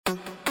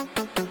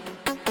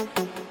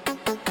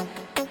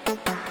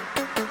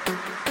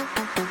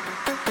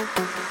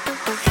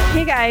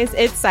Hey guys,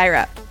 it's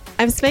Syra.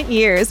 I've spent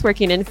years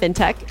working in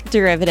fintech,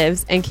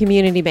 derivatives, and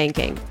community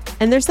banking.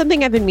 And there's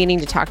something I've been meaning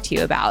to talk to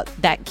you about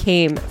that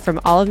came from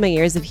all of my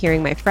years of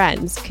hearing my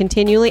friends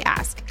continually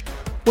ask,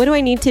 what do I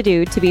need to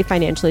do to be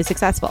financially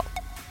successful?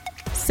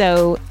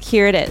 So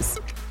here it is.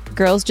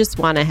 Girls just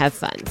want to have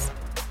funds.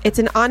 It's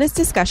an honest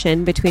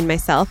discussion between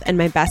myself and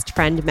my best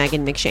friend,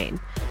 Megan McShane,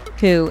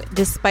 who,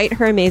 despite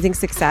her amazing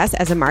success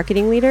as a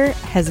marketing leader,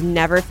 has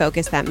never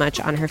focused that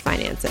much on her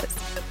finances.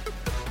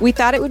 We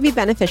thought it would be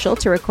beneficial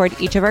to record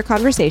each of our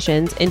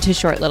conversations into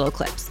short little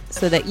clips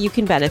so that you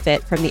can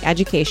benefit from the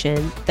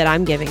education that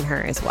I'm giving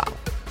her as well.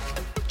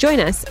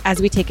 Join us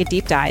as we take a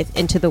deep dive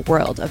into the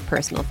world of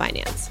personal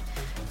finance.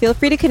 Feel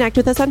free to connect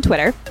with us on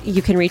Twitter.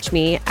 You can reach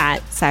me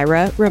at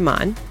Syra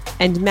Rahman,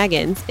 and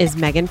Megan's is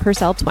Megan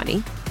Purcell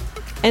 20.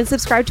 And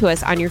subscribe to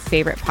us on your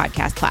favorite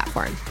podcast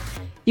platform.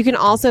 You can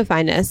also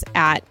find us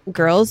at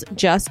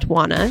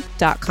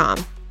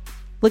girlsjustwanna.com.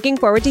 Looking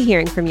forward to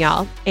hearing from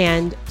y'all,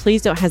 and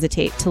please don't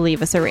hesitate to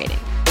leave us a rating.